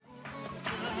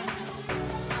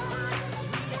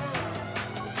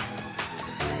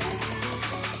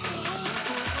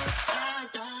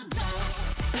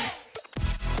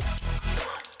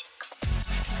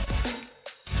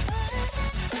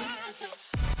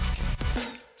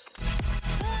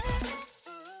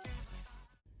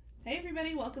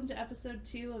everybody. Welcome to episode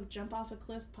 2 of Jump Off a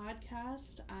Cliff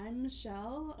podcast. I'm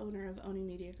Michelle, owner of Owning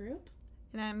Media Group.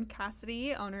 And I'm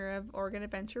Cassidy, owner of Oregon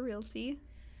Adventure Realty.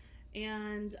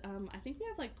 And I think we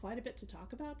have quite a bit to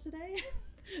talk about today.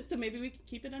 So maybe we can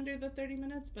keep it under the 30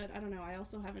 minutes, but I don't know. I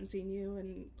also haven't seen you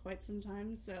in quite some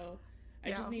time, so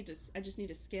I just need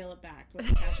to scale it back when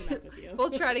I'm catching up with you.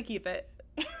 We'll try to keep it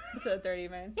to 30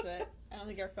 minutes, but I don't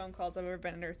think our phone calls have ever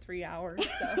been under 3 hours,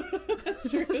 so. That's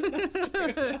true.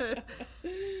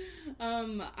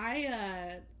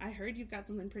 I heard you've got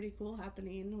something pretty cool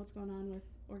happening. What's going on with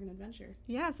Oregon Adventure?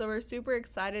 Yeah, so we're super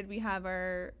excited. We have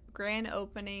our grand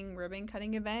opening ribbon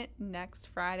cutting event next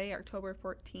Friday, October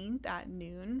 14th at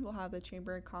noon. We'll have the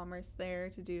Chamber of Commerce there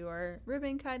to do our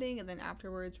ribbon cutting, and then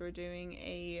afterwards we're doing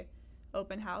a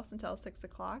open house until 6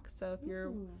 o'clock. So if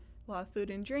we'll have food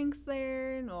and drinks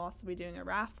there, and we'll also be doing a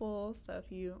raffle. So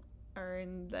if you are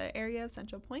in the area of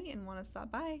Central Point and want to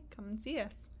stop by, come and see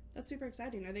us. That's super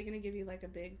exciting. Are they going to give you a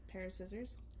big pair of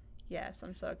scissors? Yes,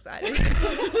 I'm so excited.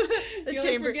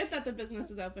 Forget that the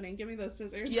business is opening. Give me those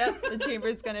scissors. Yep, the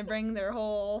Chamber's going to bring their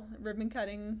whole ribbon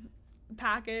cutting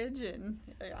package, and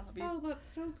oh,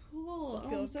 that's so cool.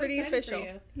 I'm so pretty official. For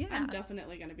you. Yeah, I'm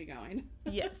definitely going to be going.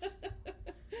 Yes.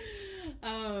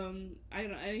 I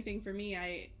don't know anything for me.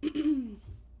 I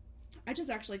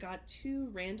just actually got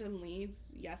 2 random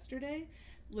leads yesterday,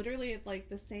 literally at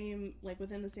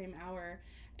within the same hour.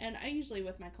 And I usually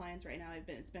with my clients right now,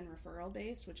 it's been referral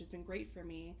based, which has been great for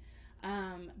me.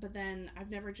 But then I've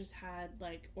never just had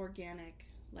organic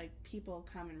people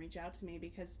come and reach out to me,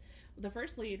 because the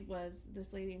first lead was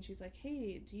this lady, and she's like,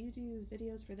 "Hey, do you do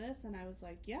videos for this?" And I was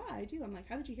like, "Yeah, I do." I'm like,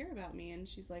 "How did you hear about me?" And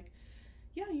she's like,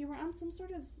 "Yeah, you were on some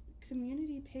sort of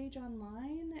community page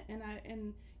online,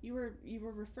 and you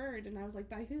were referred." And I was like,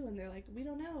 "By who?" And they're like, "We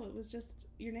don't know. It was just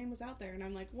your name was out there." And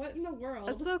I'm like, "What in the world?"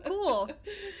 That's so cool.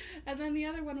 And then the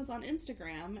other one was on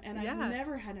Instagram, and I've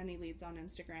never had any leads on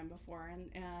Instagram before.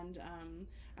 And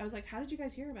I was like, "How did you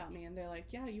guys hear about me?" And they're like,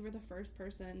 "Yeah, you were the first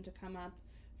person to come up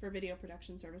for video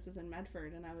production services in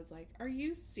Medford." And I was like, "Are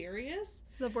you serious?"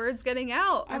 The word's getting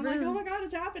out. I'm like, "Oh my God,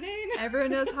 it's happening."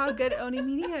 Everyone knows how good Owning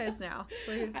Media is now.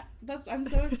 So I'm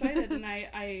so excited, and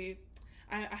I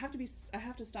have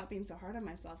to stop being so hard on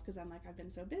myself, because I'm like, I've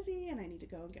been so busy and I need to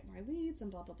go and get more leads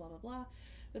and blah blah blah blah blah.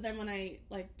 But then when I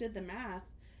did the math,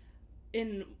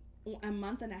 in a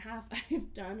month and a half,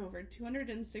 I've done over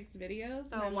 206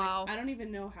 videos. And wow. I don't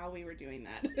even know how we were doing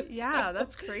that. Yeah,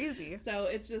 that's crazy. So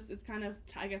it's kind of,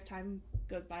 I guess time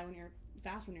goes by when you're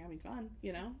fast, when you're having fun,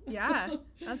 you know? Yeah,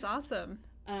 that's awesome.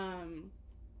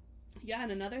 Yeah,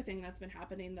 and another thing that's been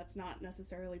happening that's not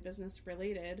necessarily business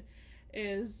related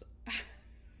is,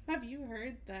 have you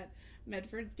heard that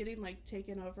Medford's getting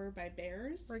taken over by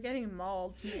bears? We're getting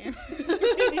mauled, man. We're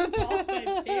getting mauled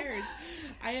by bears.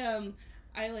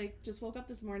 I just woke up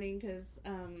this morning because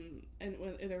and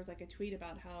there was a tweet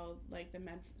about how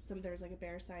there was a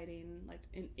bear sighting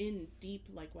in deep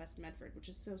West Medford, which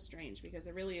is so strange because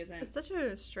it really isn't. It's such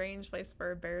a strange place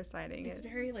for a bear sighting. It's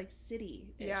very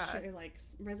city, or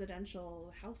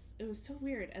residential house. It was so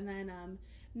weird. And then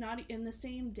not in the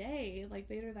same day,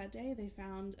 later that day, they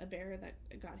found a bear that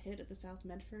got hit at the South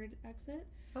Medford exit.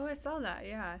 Oh, I saw that.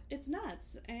 Yeah, it's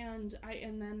nuts. And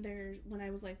then when I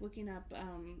was looking up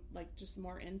just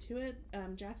more into it,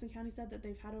 Jackson County said that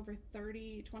they've had over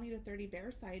 20 to 30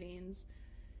 bear sightings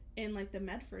in the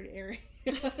Medford area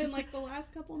in the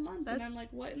last couple of months. And I'm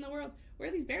like, what in the world? Where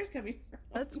are these bears coming from?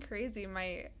 That's crazy.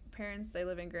 My parents, they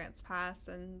live in Grants Pass,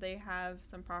 and they have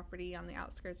some property on the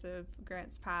outskirts of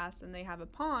Grants Pass, and they have a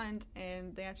pond,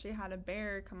 and they actually had a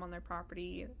bear come on their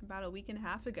property about a week and a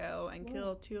half ago and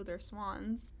kill 2 of their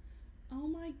swans. Oh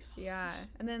my gosh. Yeah.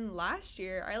 And then last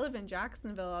year, I live in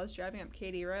Jacksonville. I was driving up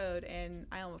Katy Road, and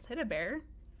I almost hit a bear.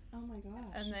 Oh my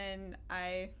gosh. And then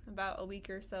about a week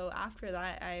or so after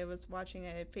that, I was watching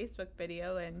a Facebook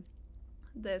video, and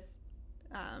this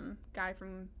guy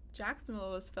from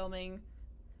Jacksonville was filming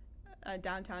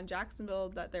downtown Jacksonville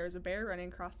that there was a bear running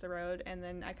across the road. And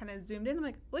then I kind of zoomed in. I'm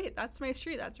like, wait, that's my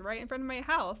street. That's right in front of my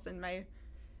house. And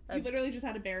you literally just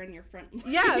had a bear in your front.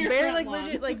 Yeah, a bear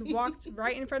legit walked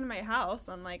right in front of my house.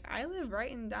 I'm like, I live right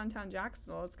in downtown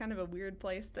Jacksonville. It's kind of a weird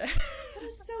place to that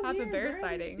is so have weird. a bear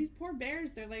sighting. These poor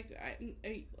bears. They're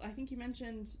I think you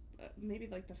mentioned maybe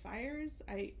the fires.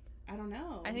 I don't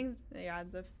know. I think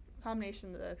the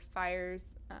combination of the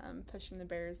fires pushing the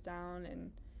bears down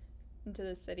and into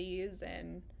the cities,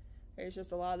 and there's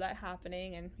just a lot of that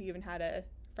happening. And we even had a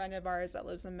friend of ours that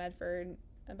lives in Medford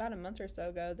about a month or so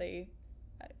ago. They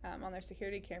on their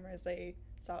security cameras, they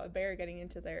saw a bear getting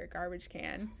into their garbage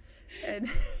can. And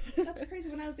that's crazy.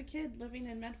 When I was a kid living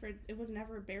in Medford,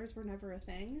 bears were never a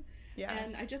thing. Yeah.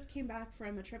 And I just came back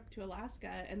from a trip to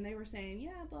Alaska, and they were saying,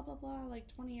 yeah, blah, blah, blah. Like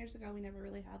 20 years ago, we never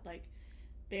really had like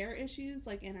bear issues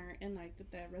like in like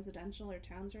the residential or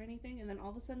towns or anything. And then all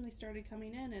of a sudden they started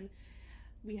coming in, and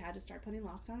we had to start putting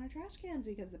locks on our trash cans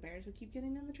because the bears would keep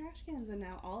getting in the trash cans. And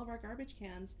now all of our garbage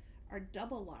cans are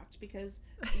double locked because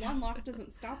one lock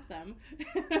doesn't stop them.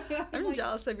 I'm like,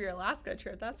 jealous of your Alaska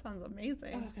trip. That sounds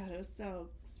amazing. Oh god, it was so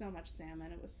much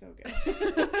salmon. It was so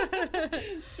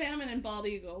good. Salmon and bald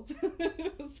eagles.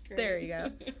 It was great. There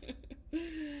you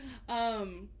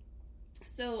go.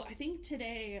 So I think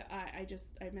today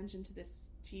I mentioned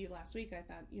to you last week. I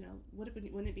thought,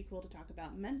 wouldn't it be cool to talk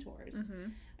about mentors? Mm-hmm.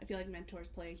 I feel like mentors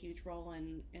play a huge role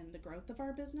in the growth of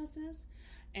our businesses,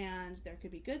 and there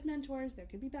could be good mentors, there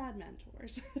could be bad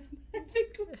mentors.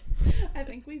 I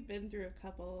think we've been through a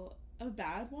couple of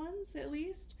bad ones at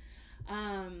least.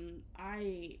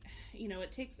 I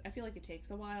feel like it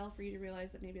takes a while for you to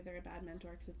realize that maybe they're a bad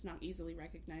mentor because it's not easily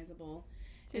recognizable.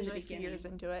 It's usually a few years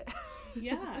into it.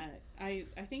 Yeah, I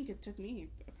think it took me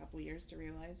a couple years to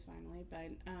realize finally, but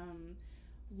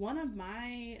one of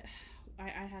I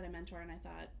had a mentor, and I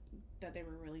thought that they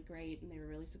were really great and they were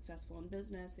really successful in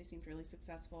business. They seemed really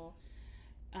successful,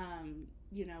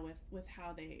 with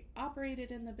how they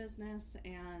operated in the business.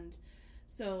 And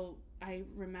so I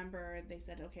remember they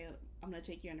said, okay, I'm going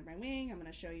to take you under my wing. I'm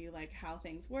going to show you like how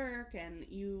things work. And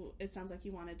it sounds like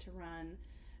you wanted to run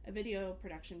a video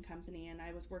production company, and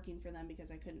I was working for them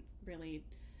because I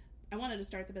wanted to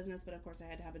start the business, but of course I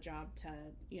had to have a job to,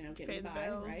 get me by,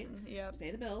 right? To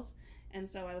pay the bills. And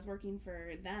so I was working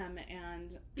for them,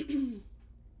 and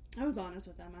I was honest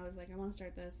with them. I was like, I want to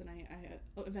start this, and I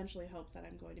eventually hope that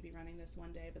I'm going to be running this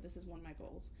one day, but this is one of my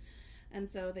goals. And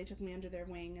so they took me under their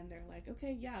wing, and they're like,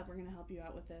 okay, yeah, we're going to help you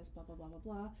out with this, blah, blah, blah, blah,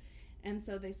 blah. And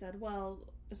so they said, well,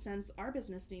 since our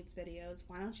business needs videos,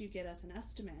 why don't you get us an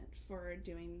estimate for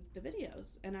doing the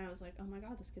videos? And I was like, oh my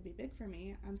God, this could be big for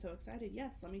me. I'm so excited.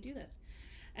 Yes, let me do this.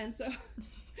 And so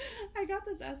I got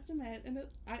this estimate, and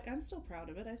I'm still proud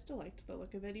of it. I still liked the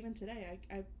look of it. Even today,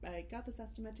 I got this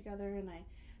estimate together, and I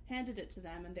handed it to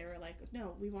them, and they were like,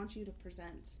 no, we want you to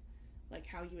present like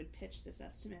how you would pitch this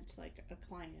estimate to like a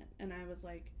client. And I was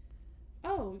like,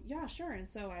 oh yeah, sure. And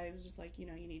so I was just like, you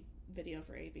need video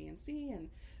for A, B, and C, and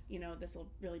this will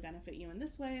really benefit you in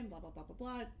this way, and blah blah blah blah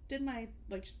blah. Did my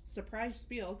like surprise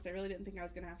spiel because I really didn't think I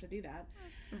was gonna have to do that.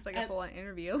 It's like a full-on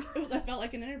interview. I felt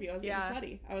like an interview. I was getting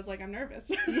sweaty. I was like, I'm nervous.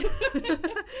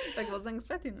 Like, wasn't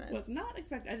expecting this.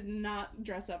 I did not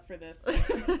dress up for this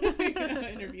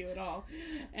interview at all.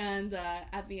 And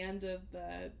at the end of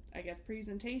the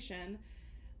presentation,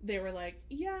 they were like,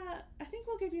 yeah, I think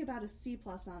we'll give you about a C+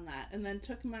 on that. And then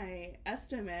took my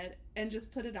estimate and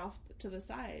just put it off to the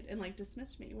side and like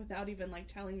dismissed me without even like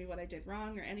telling me what I did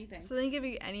wrong or anything. So they didn't give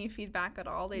you any feedback at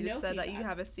all? They just said that you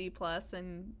have a C+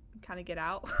 and kind of get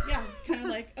out? Yeah, kind of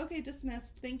like, okay,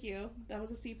 dismissed, thank you. That was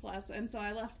a C+. And so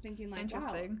I left thinking like,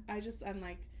 interesting.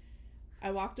 Wow. I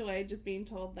walked away just being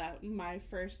told that my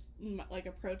first like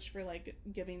approach for like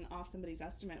giving off somebody's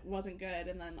estimate wasn't good.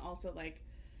 And then also like,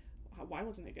 why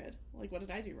wasn't it good? Like, what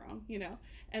did I do wrong?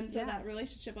 And so that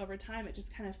relationship over time, it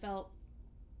just kind of felt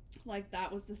like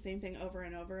that was the same thing over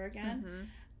and over again.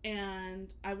 Mm-hmm.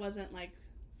 And I wasn't like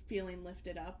feeling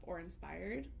lifted up or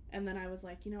inspired. And then I was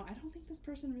like, I don't think this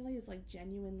person really is like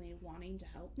genuinely wanting to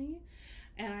help me.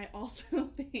 And I also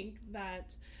think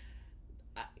that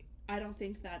I don't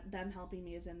think that them helping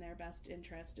me is in their best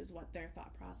interest is what their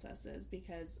thought process is,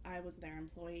 because I was their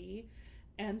employee.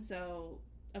 And so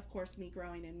of course, me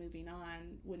growing and moving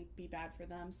on wouldn't be bad for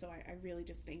them. So I really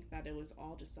just think that it was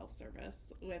all just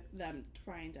self-service with them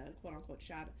trying to, quote-unquote,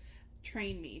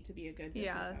 train me to be a good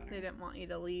business owner. They didn't want you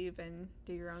to leave and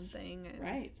do your own thing.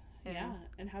 Right. Yeah.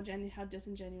 And how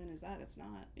disingenuous is that? It's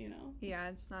not, Yeah,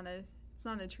 it's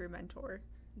not a true mentor.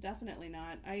 Definitely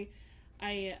not.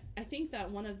 I think that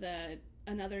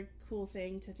another cool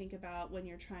thing to think about when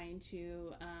you're trying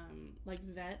to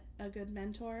vet a good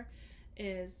mentor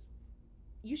is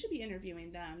you should be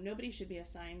interviewing them. Nobody should be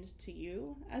assigned to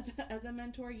you as a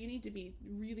mentor. You need to be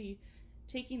really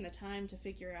taking the time to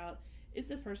figure out, is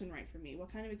this person right for me?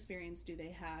 What kind of experience do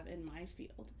they have in my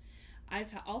field?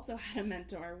 I've also had a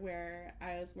mentor where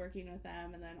I was working with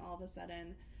them, and then all of a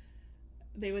sudden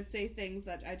they would say things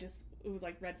that it was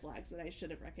like red flags that I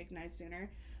should have recognized sooner.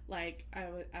 Like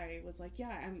I was like,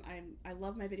 yeah, I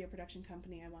love my video production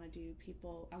company. I want to do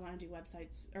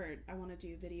websites, or I want to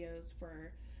do videos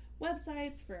for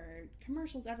websites, for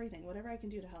commercials, everything, whatever I can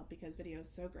do to help, because video is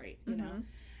so great, you know?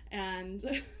 And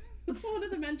one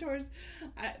of the mentors,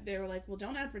 they were like, well,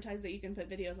 don't advertise that you can put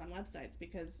videos on websites,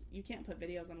 because you can't put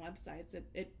videos on websites.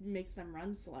 It makes them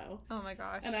run slow. Oh my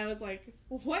gosh. And I was like,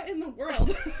 what in the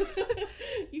world?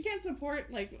 You can't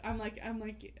support, like, I'm like,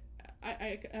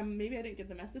 maybe I didn't get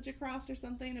the message across or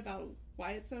something about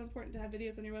why it's so important to have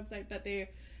videos on your website, but they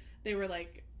were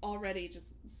like already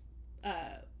just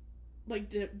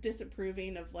like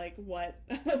disapproving of like what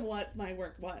my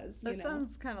work was. That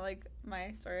sounds kind of like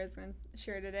my story I was going to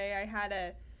share today. I had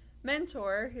a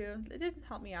mentor who did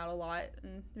help me out a lot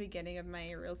in the beginning of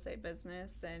my real estate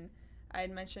business, and I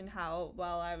had mentioned how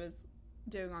well I was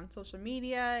doing on social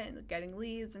media and getting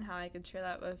leads and how I could share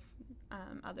that with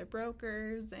other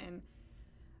brokers, and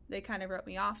they kind of wrote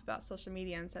me off about social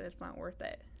media and said it's not worth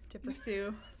it to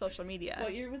pursue social media.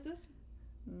 What year was this?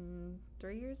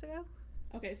 3 years ago.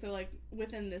 Okay, so like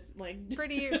within this like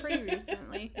pretty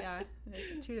recently, yeah,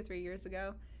 like 2 to 3 years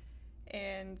ago.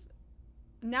 And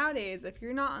nowadays, if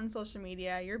you're not on social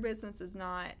media, your business is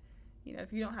not,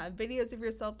 if you don't have videos of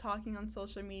yourself talking on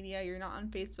social media, you're not on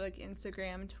Facebook,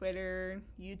 Instagram, Twitter,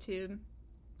 YouTube,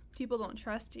 people don't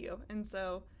trust you. And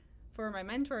so for my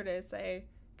mentor to say,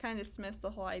 kind of dismiss the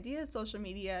whole idea of social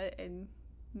media and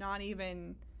not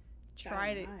even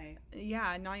try to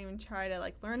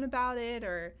like learn about it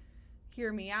or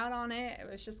hear me out on it. It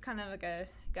was just kind of like a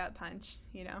gut punch,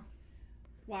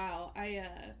 Wow.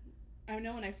 I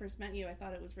know when I first met you, I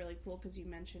thought it was really cool because you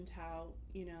mentioned how,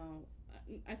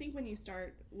 I think when you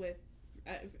start with,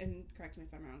 and correct me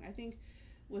if I'm wrong, I think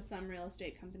with some real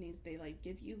estate companies, they like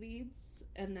give you leads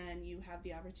and then you have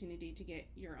the opportunity to get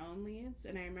your own leads.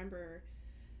 And I remember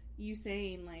you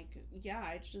saying like,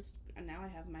 yeah, now I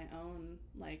have my own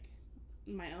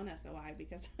SOI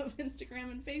because of Instagram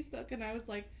and Facebook. And I was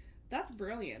like, that's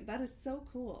brilliant. That is so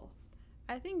cool.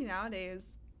 I think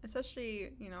nowadays,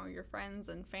 especially, your friends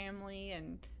and family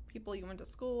and people you went to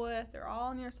school with, they're all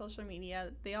on your social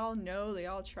media. They all know, they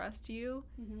all trust you.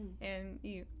 Mm-hmm.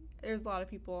 And there's a lot of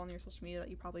people on your social media that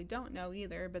you probably don't know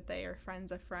either, but they are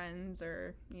friends of friends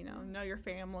or, know your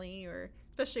family, or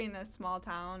especially in a small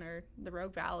town or the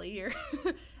Rogue Valley, or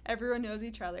everyone knows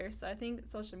each other. So I think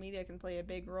social media can play a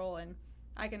big role, and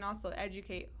I can also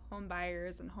educate home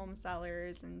buyers and home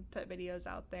sellers and put videos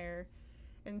out there.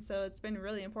 And so it's been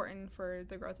really important for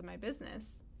the growth of my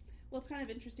business. Well, it's kind of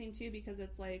interesting too, because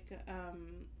it's like,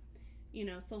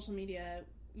 social media,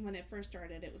 when it first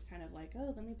started, it was kind of like,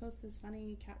 oh, let me post this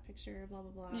funny cat picture, blah,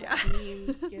 blah, blah, yeah.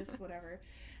 memes, GIFs, whatever.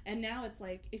 And now it's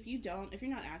like, if you're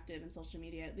not active in social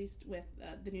media, at least with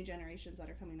the new generations that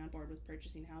are coming on board with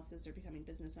purchasing houses or becoming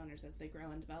business owners as they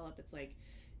grow and develop, it's like,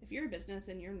 if you're a business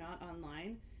and you're not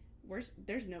online,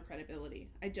 there's no credibility.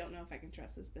 I don't know if I can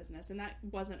trust this business. And that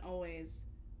wasn't always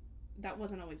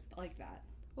like that.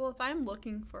 Well, if I'm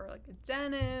looking for like a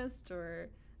dentist or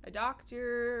a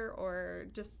doctor or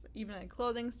just even a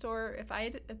clothing store, if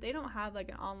they don't have like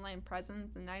an online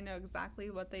presence and I know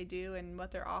exactly what they do and what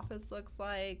their office looks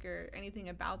like or anything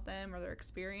about them or their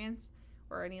experience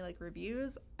or any like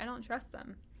reviews, I don't trust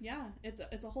them. Yeah, it's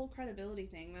a whole credibility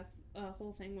thing. That's a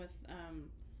whole thing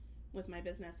with my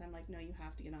business. I'm like, no, you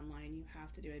have to get online. You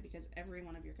have to do it because every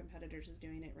one of your competitors is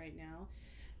doing it right now.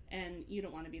 And you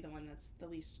don't want to be the one that's the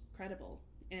least credible.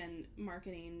 And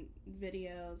marketing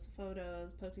videos,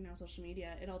 photos, posting on social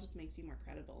media, it all just makes you more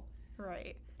credible.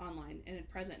 Right. Online and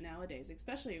present nowadays,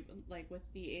 especially like with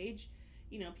the age,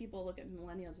 people look at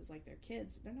millennials as like they're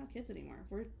kids. They're not kids anymore.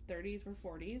 We're 30s,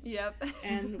 we're 40s. Yep.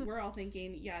 And we're all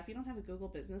thinking, yeah, if you don't have a Google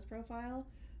business profile,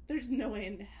 there's no way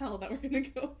in hell that we're going to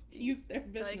go use their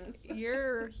business. Like,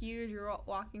 you're huge, you're a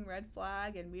walking red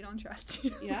flag, and we don't trust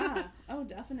you. Yeah. Oh,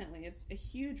 definitely. It's a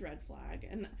huge red flag.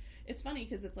 And it's funny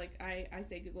because it's like I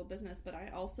say Google business, but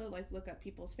I also like look up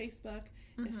people's Facebook.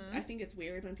 Mm-hmm. I think it's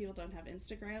weird when people don't have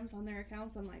Instagrams on their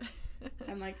accounts. I'm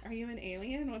like, are you an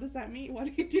alien? What does that mean? What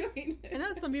are you doing? I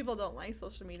know some people don't like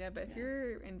social media, but if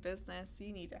you're in business,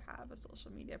 you need to have a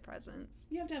social media presence.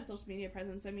 You have to have social media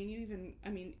presence.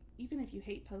 Even if you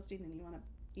hate posting and you want to,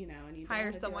 and you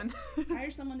hire someone.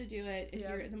 Hire someone to do it.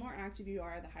 If the more active you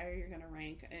are, the higher you're going to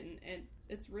rank, and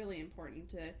it's really important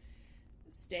to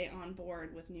stay on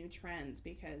board with new trends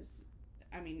because,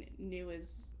 new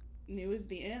is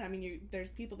the in.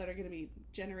 There's people that are going to be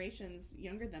generations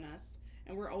younger than us,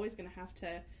 and we're always going to have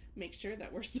to make sure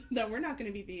that we're not going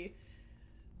to be the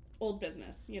old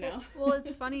business, Well,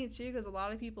 it's funny too because a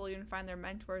lot of people even find their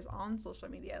mentors on social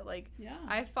media. Like, yeah.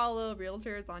 I follow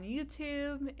realtors on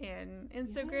YouTube and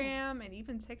Instagram and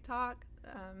even TikTok.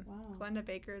 Wow. Glenda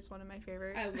Baker is one of my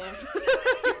favorites. I love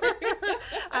her.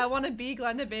 I want to be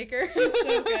Glenda Baker. She's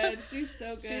so good. She's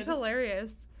so good. She's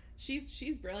hilarious.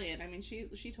 she's brilliant. I mean,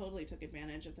 she totally took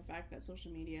advantage of the fact that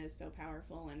social media is so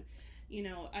powerful. And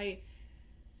I,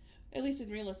 at least in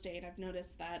real estate, I've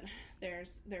noticed that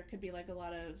there could be like a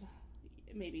lot of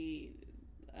maybe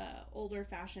older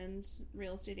fashioned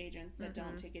real estate agents that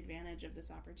don't take advantage of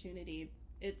this opportunity.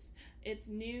 It's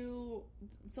new.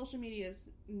 Social media is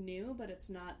new, but it's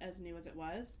not as new as it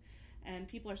was, and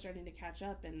people are starting to catch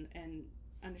up and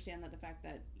understand that the fact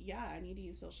that I need to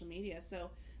use social media. So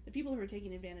the people who are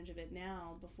taking advantage of it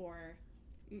now before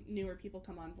newer people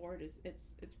come on board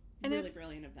it's really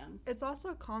brilliant of them. It's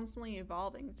also constantly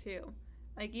evolving too.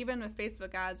 Like even with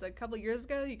Facebook ads, like a couple years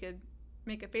ago you could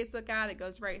make a Facebook ad, it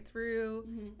goes right through,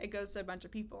 it goes to a bunch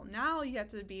of people. Now you have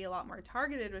to be a lot more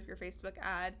targeted with your Facebook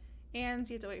ad, and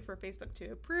you have to wait for Facebook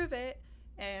to approve it,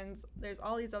 and there's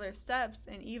all these other steps,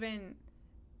 and even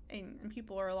and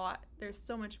people are there's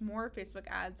so much more Facebook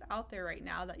ads out there right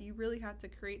now that you really have to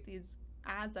create these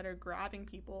ads that are grabbing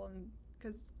people, and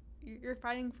because you're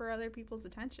fighting for other people's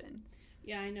attention.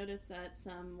 Yeah, I noticed that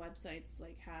some websites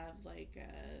have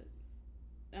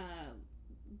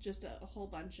just a whole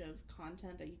bunch of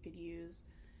content that you could use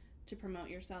to promote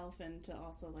yourself and to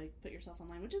also put yourself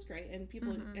online, which is great. And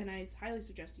people, and I highly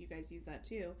suggest you guys use that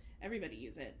too. Everybody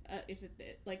use it. If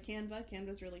it like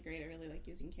Canva's really great. I really like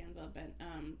using Canva, but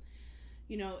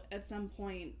at some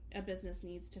point a business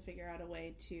needs to figure out a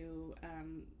way to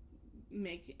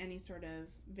make any sort of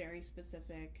very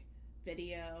specific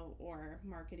video or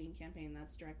marketing campaign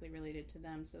that's directly related to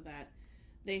them, so that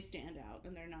they stand out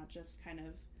and they're not just kind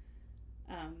of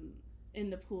in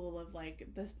the pool of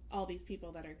all these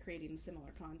people that are creating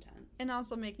similar content. And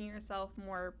also making yourself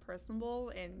more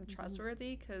personable and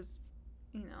trustworthy, because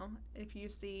if you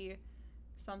see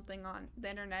something on the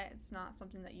internet, it's not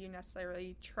something that you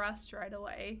necessarily trust right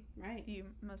away. Right.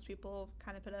 Most people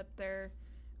kind of put up their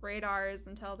radars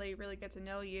until they really get to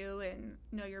know you and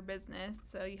know your business,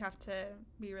 so you have to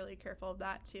be really careful of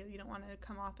that too. You don't want to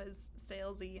come off as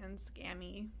salesy and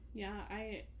scammy. Yeah,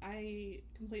 I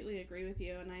completely agree with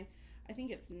you, and I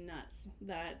think it's nuts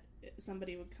that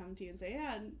somebody would come to you and say,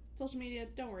 social media,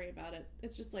 don't worry about it.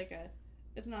 It's just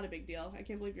it's not a big deal. I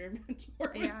can't believe you're a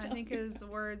mentor. Yeah, I think his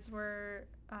words were,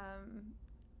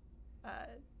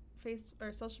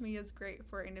 social media is great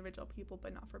for individual people,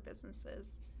 but not for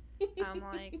businesses. I'm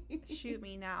like, shoot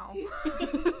me now.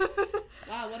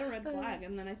 Wow, what a red flag.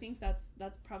 And then I think that's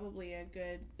probably a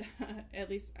good, at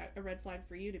least a red flag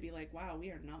for you to be like, wow,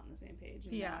 we are not on the same page.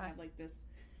 And now I have this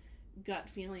gut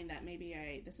feeling that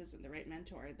maybe this isn't the right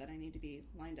mentor that I need to be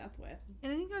lined up with.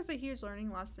 And I think it was a huge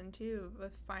learning lesson too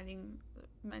with finding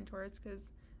mentors,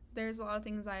 because there's a lot of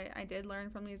things I did learn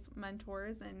from these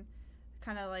mentors, and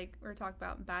kind of we're talking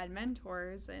about bad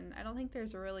mentors, and I don't think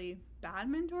there's really bad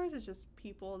mentors. It's just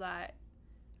people that,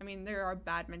 there are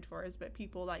bad mentors, but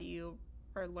people that you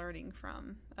are learning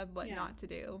from of what not to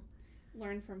do.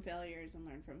 Learn from failures and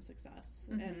learn from success.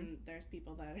 And there's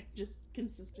people that are just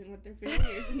consistent with their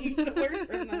failures and you can learn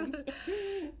from them,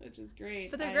 which is great.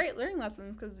 But they're great learning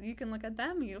lessons, because you can look at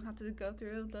them, you don't have to go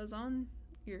through those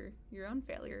your own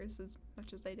failures as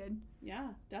much as they did. Yeah,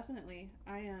 definitely.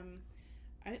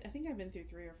 I think I've been through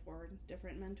 3 or 4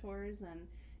 different mentors, and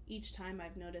each time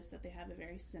I've noticed that they have a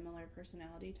very similar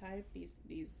personality type. These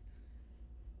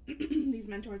these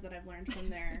mentors that I've learned from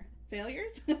their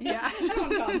failures. Yeah. I don't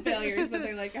want to call them failures, but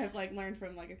they're I've learned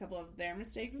from a couple of their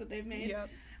mistakes that they've made. Yep.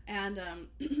 And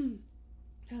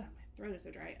my throat is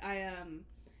so dry.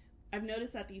 I've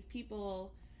noticed that these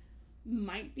people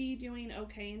might be doing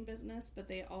okay in business, but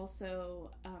they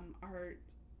also are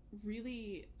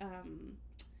really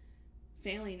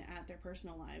failing at their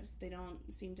personal lives. They don't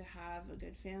seem to have a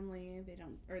good family. They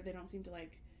don't seem to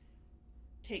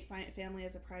take family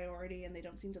as a priority, and they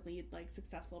don't seem to lead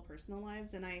successful personal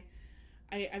lives. And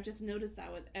I've just noticed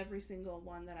that with every single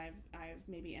one that I've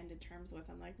maybe ended terms with.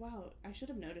 I'm like, wow, I should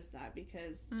have noticed that,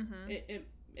 because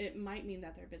it might mean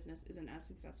that their business isn't as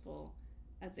successful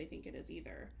as they think it is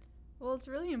either. Well, it's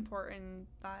really important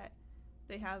that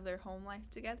they have their home life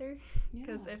together,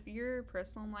 because if your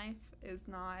personal life is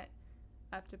not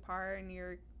up to par and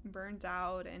you're burnt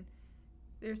out and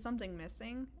there's something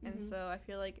missing, and so I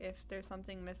feel like if there's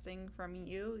something missing from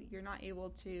you, you're not able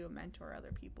to mentor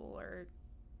other people or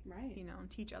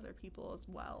teach other people as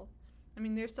well.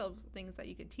 There's still things that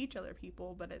you could teach other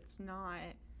people, but it's not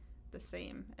the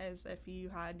same as if you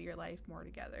had your life more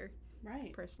together.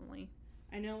 Right. Personally.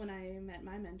 I know when I met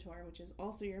my mentor, which is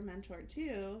also your mentor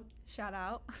too. Shout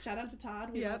out to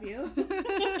Todd. We love you.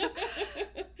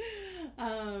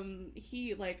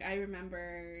 He, like, I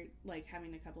remember, like,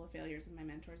 having a couple of failures with my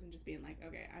mentors and just being like,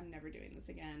 okay, I'm never doing this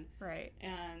again. Right.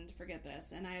 And forget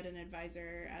this. And I had an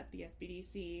advisor at the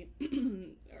SBDC.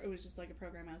 It was just like a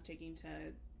program I was taking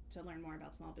to learn more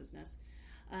about small business.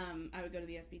 I would go to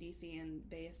the SBDC and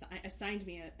they assigned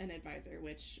me an advisor,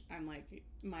 which I'm like,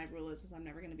 my rule is I'm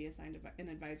never going to be assigned an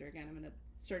advisor again. I'm going to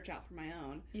search out for my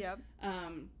own. Yep.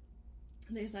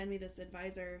 They assigned me this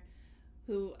advisor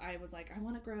who I was like, I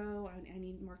want to grow. I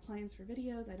need more clients for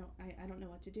videos. I don't know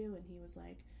what to do. And he was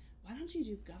like, why don't you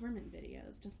do government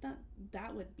videos? Just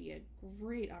that would be a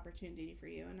great opportunity for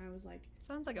you. And I was like,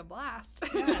 sounds like a blast.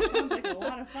 Yeah, it sounds like a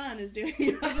lot of fun is doing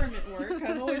government work.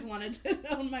 I've always wanted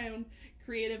to own my own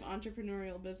creative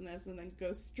entrepreneurial business and then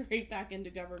go straight back into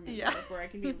government work where I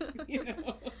can be,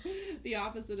 the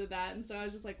opposite of that. And so I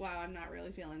was just like, wow, I'm not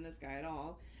really feeling this guy at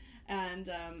all. And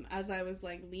as I was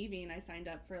like leaving, I signed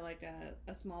up for like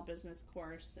a small business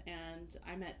course, and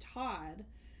I met Todd,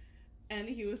 and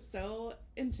he was so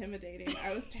intimidating.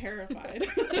 I was terrified.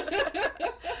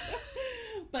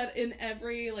 But in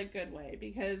every like good way,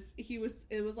 because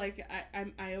it was like,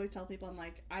 I always tell people, I'm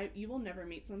like, you will never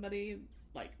meet somebody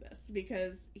like this,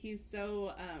 because he's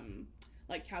so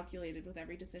like calculated with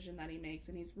every decision that he makes,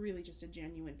 and he's really just a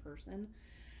genuine person.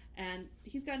 And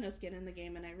he's got no skin in the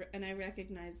game, and I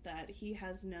recognize that he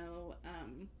has no,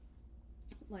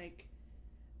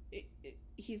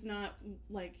 he's not,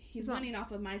 like, he's winning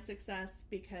off of my success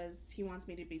because he wants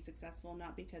me to be successful,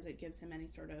 not because it gives him any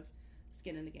sort of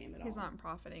skin in the game at all. He's not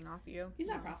profiting off you. He's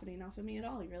not profiting off of me at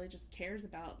all. He really just cares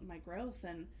about my growth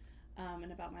and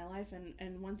about my life.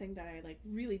 And one thing that I, like,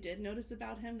 really did notice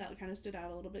about him that kind of stood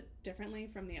out a little bit differently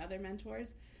from the other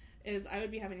mentors is I would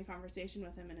be having a conversation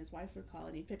with him, and his wife would call,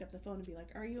 and he'd pick up the phone and be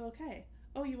like, are you okay?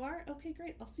 Oh, you are? Okay,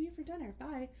 great. I'll see you for dinner.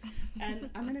 Bye.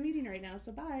 And I'm in a meeting right now,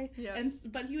 so bye. Yep.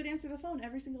 But he would answer the phone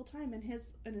every single time, and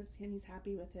he's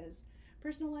happy with his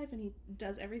personal life, and he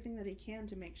does everything that he can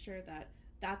to make sure that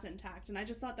that's intact. And I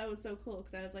just thought that was so cool,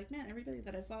 because I was like, man, everybody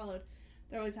that I followed,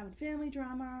 they're always having family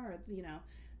drama, or,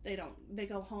 they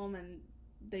go home and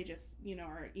they just,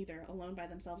 are either alone by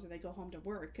themselves or they go home to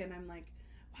work. And I'm like,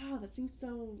 wow, that seems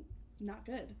so not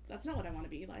good. That's not what I want to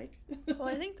be like. Well,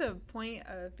 I think the point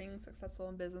of being successful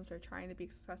in business or trying to be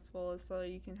successful is so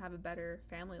you can have a better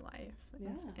family life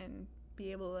and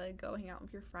be able to go hang out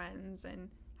with your friends and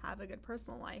have a good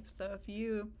personal life. So if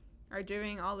you are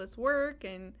doing all this work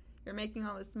and you're making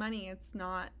all this money, it's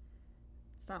not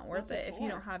worth it if you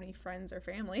don't have any friends or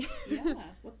family. Yeah.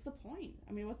 What's the point?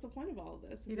 I mean, what's the point of all of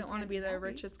this? You don't want to be the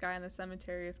richest guy in the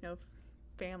cemetery with no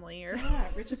family or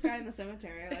richest guy in the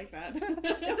cemetery. I like that.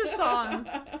 It's a song.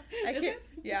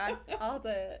 Yeah, I'll have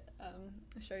to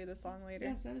show you the song later.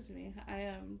 Yeah, send it to me.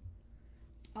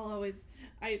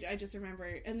 I just remember,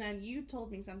 and then you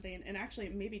told me something, and actually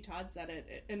maybe Todd said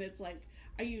it, and it's like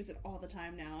I use it all the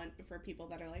time now, and for people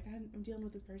that are like, I'm dealing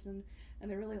with this person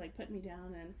and they're really like putting me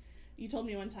down. And you told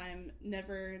me one time,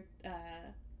 never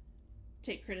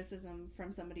take criticism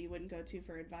from somebody you wouldn't go to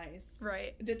for advice.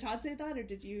 Right. Did Todd say that, or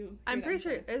did you? I'm pretty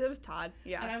sure it was Todd.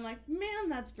 Yeah. And I'm like, man,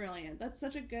 that's brilliant. That's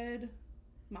such a good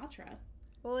mantra.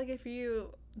 Well, like, if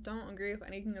you don't agree with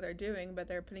anything that they're doing, but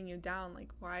they're putting you down, like,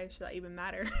 why should that even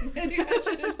matter?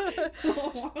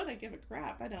 Why would I give a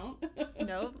crap? I don't.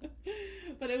 Nope.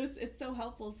 But it's so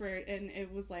helpful and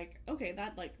it was like, okay,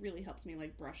 that, like, really helps me,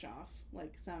 like, brush off,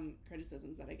 like, some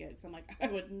criticisms that I get. Because I'm like, I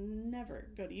would never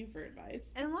go to you for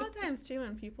advice. And a lot of times, too,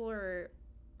 when people are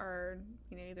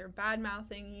either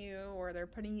bad-mouthing you or they're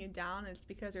putting you down, it's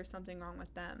because there's something wrong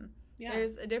with them. Yeah.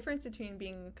 There's a difference between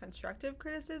being constructive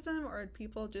criticism or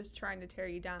people just trying to tear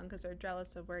you down because they're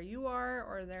jealous of where you are,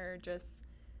 or they're just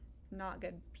not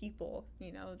good people.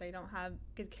 They don't have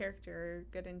good character,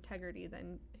 good integrity,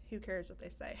 then who cares what they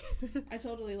say? I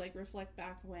totally, like, reflect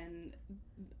back when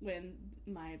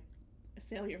my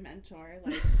failure mentor,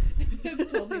 like,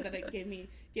 told me that it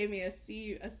gave me a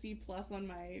C plus on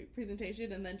my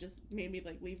presentation, and then just made me,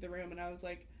 like, leave the room, and I was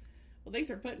like, well, thanks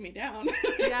for putting me down.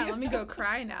 Yeah, let me go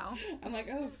cry now. I'm like,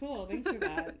 oh, cool. Thanks for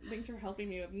that. Thanks for helping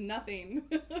me with nothing.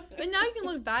 But now you can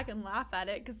look back and laugh at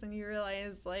it, because then you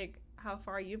realize, like, how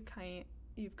far you've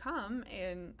come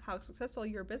and how successful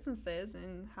your business is,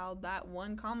 and how that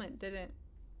one comment didn't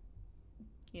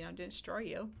destroy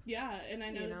you. Yeah, and I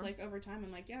noticed, like, over time,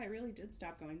 I'm like, yeah, I really did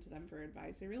stop going to them for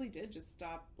advice. I really did just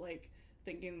stop, like,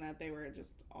 thinking that they were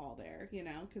just all there,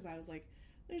 because I was like,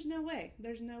 there's no way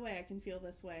I can feel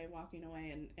this way walking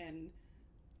away and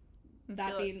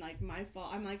that being like my fault.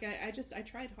 I'm like, I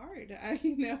tried hard.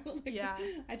 Yeah.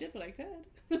 I did what I could.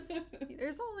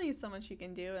 There's only so much you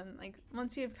can do, and like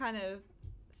once you've kind of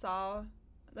saw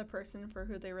the person for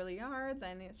who they really are,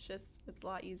 then it's a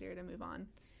lot easier to move on.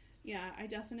 Yeah, I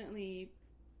definitely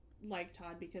like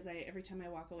Todd because every time I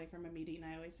walk away from a meeting,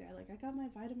 I always say, I got my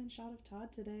vitamin shot of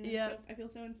Todd today. Yeah. I feel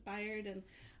so inspired, and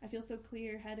I feel so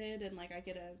clear-headed, and like I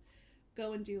get to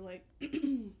go and do like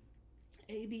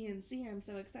A, B, and C. I'm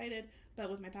so excited. But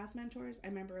with my past mentors, I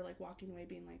remember like walking away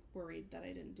being like worried that I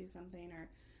didn't do something, or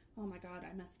oh my god,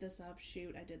 I messed this up,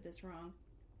 shoot, I did this wrong.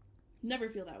 Never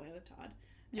feel that way with Todd.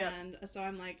 Yeah. And so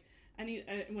I'm like, I need,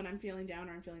 when I'm feeling down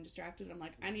or I'm feeling distracted, I'm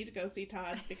like, I need to go see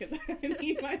Todd because I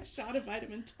need my shot of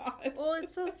vitamin Todd. Well,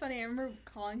 it's so funny. I remember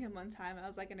calling him one time. I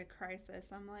was like in a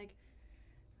crisis. I'm like,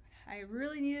 I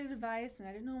really needed advice and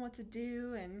I didn't know what to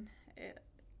do, and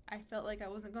I felt like I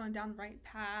wasn't going down the right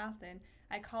path, and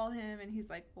I call him and he's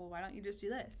like, well, why don't you just do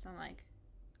this? I'm like,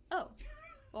 oh,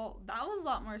 well, that was a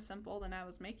lot more simple than I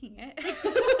was making it.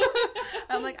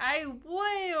 I'm like, I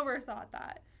way overthought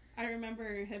that. I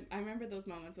remember those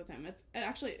moments with him. It's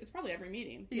probably every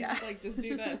meeting. He's Yeah. just like, just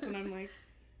do this. And I'm like,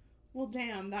 well,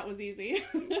 damn, that was easy.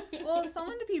 Well,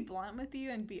 someone to be blunt with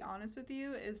you and be honest with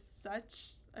you is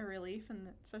such a relief, and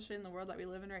especially in the world that we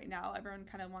live in right now, everyone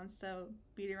kind of wants to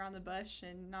beat around the bush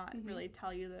and not really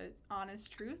tell you the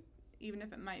honest truth, even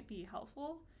if it might be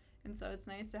helpful. And so it's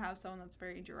nice to have someone that's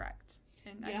very direct.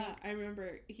 And yeah, I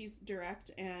remember he's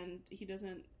direct, and he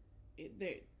doesn't.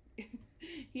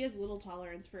 He has little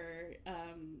tolerance for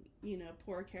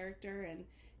poor character, and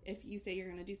if you say you're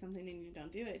going to do something and you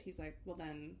don't do it, he's like, well,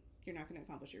 then you're not going to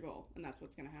accomplish your goal, and that's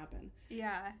what's going to happen.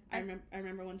 Yeah. I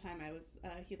remember one time I was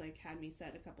he like had me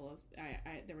set a couple of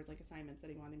there was like assignments that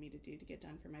he wanted me to do to get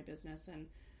done for my business, and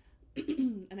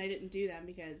and I didn't do them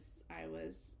because I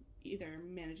was either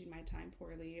managing my time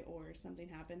poorly or something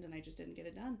happened and I just didn't get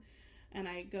it done. And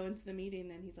I go into the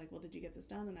meeting and he's like, well, did you get this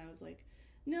done? And I was like,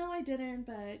 no, I didn't,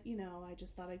 but I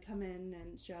just thought I'd come in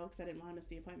and show because I didn't want to miss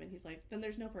the appointment. He's like, then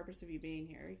there's no purpose of you being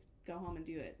here. Go home and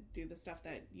do it. Do the stuff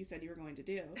that you said you were going to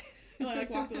do. And I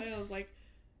like walked away. I was like,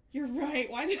 you're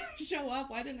right. Why didn't I show up?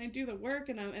 Why didn't I do the work?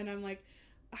 And I'm like,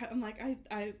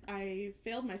 I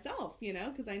failed myself,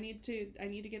 because I need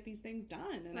to get these things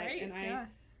done. And right?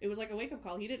 It was like a wake up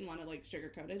call. He didn't want to like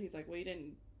sugarcoat it. He's like, well, you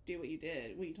didn't do what you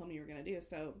told me you were going to do.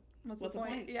 So what's the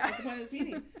point? Yeah. What's the point of this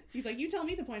meeting? He's like, you tell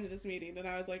me the point of this meeting. And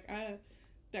I was like, I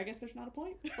guess there's not a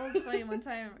point. Well, it's funny. One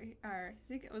time, I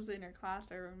think it was in our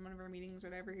class or in one of our meetings or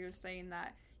whatever, he was saying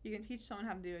that you can teach someone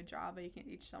how to do a job, but you can't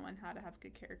teach someone how to have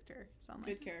good character. So I'm like,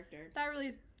 good character. That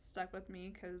really stuck with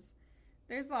me because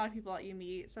there's a lot of people that you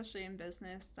meet, especially in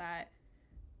business, that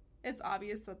it's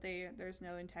obvious that there's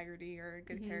no integrity or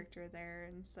good character there,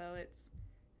 and so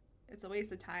it's a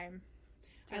waste of time.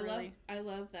 I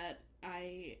love that.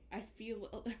 I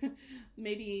feel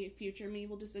maybe future me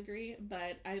will disagree,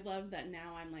 but I love that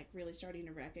now I'm like really starting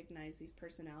to recognize these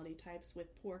personality types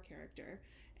with poor character,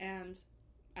 and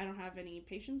I don't have any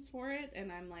patience for it,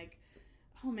 and I'm like,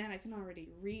 oh man, I can already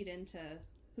read into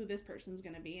who this person's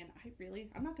going to be, and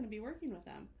I'm not going to be working with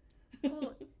them.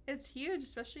 Well, it's huge,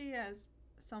 especially as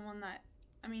someone that,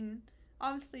 I mean,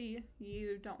 obviously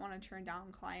you don't want to turn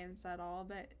down clients at all,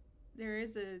 but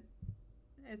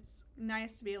it's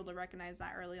nice to be able to recognize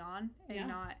that early on and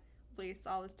not waste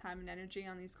all this time and energy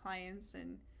on these clients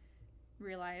and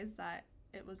realize that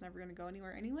it was never going to go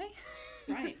anywhere anyway.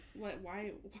 Right.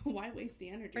 Why waste the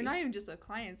energy? Or not even just with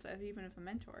clients, but even with a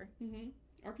mentor. Mm-hmm.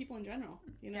 Or people in general,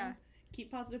 Yeah.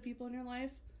 Keep positive people in your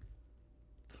life.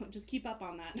 Just keep up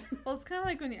on that. Well, it's kind of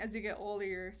like as you get older,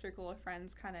 your circle of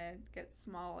friends kind of gets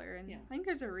smaller. And I think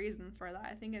there's a reason for that.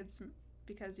 I think it's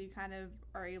because you kind of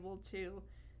are able to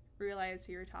realize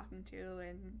who you're talking to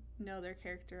and know their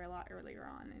character a lot earlier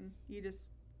on. And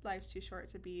life's too short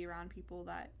to be around people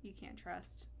that you can't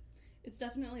trust. It's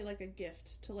definitely like a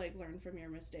gift to like learn from your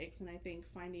mistakes. And I think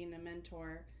finding a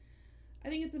mentor, I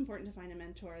think it's important to find a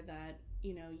mentor that,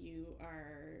 you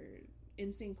are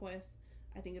in sync with.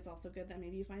 I think it's also good that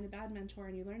maybe you find a bad mentor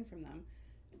and you learn from them.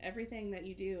 Everything that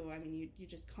you do, I mean, you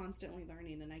just constantly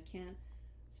learning, and I can't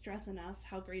stress enough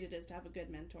how great it is to have a good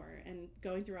mentor. And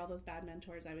going through all those bad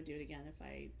mentors, I would do it again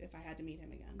if I had to meet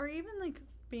him again. Or even like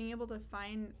being able to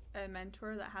find a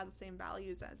mentor that has the same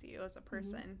values as you as a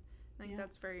person. Mm-hmm. I think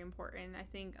that's very important. I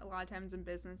think a lot of times in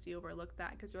business you overlook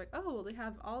that because you're like, oh, well, they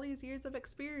have all these years of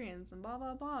experience and blah,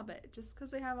 blah, blah. But just because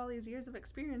they have all these years of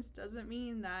experience doesn't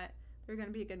mean that they're going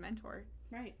to be a good mentor.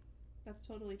 Right. That's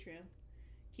totally true.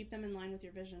 Keep them in line with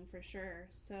your vision for sure.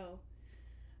 So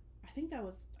I think that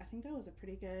was a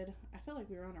pretty good. I felt like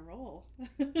we were on a roll.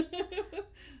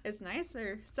 It's nice.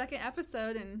 Our second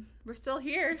episode, and we're still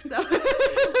here. So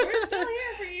we're still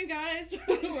here for you guys,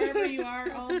 wherever you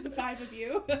are, all 5 of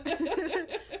you.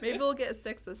 Maybe we'll get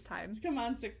 6 this time. Come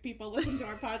on, 6 people, listen to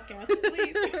our podcast,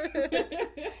 please.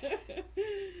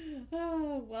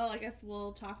 Oh, well, I guess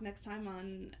we'll talk next time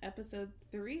on episode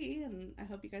 3, and I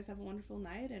hope you guys have a wonderful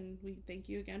night, and we thank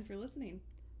you again for listening.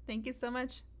 Thank you so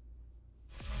much.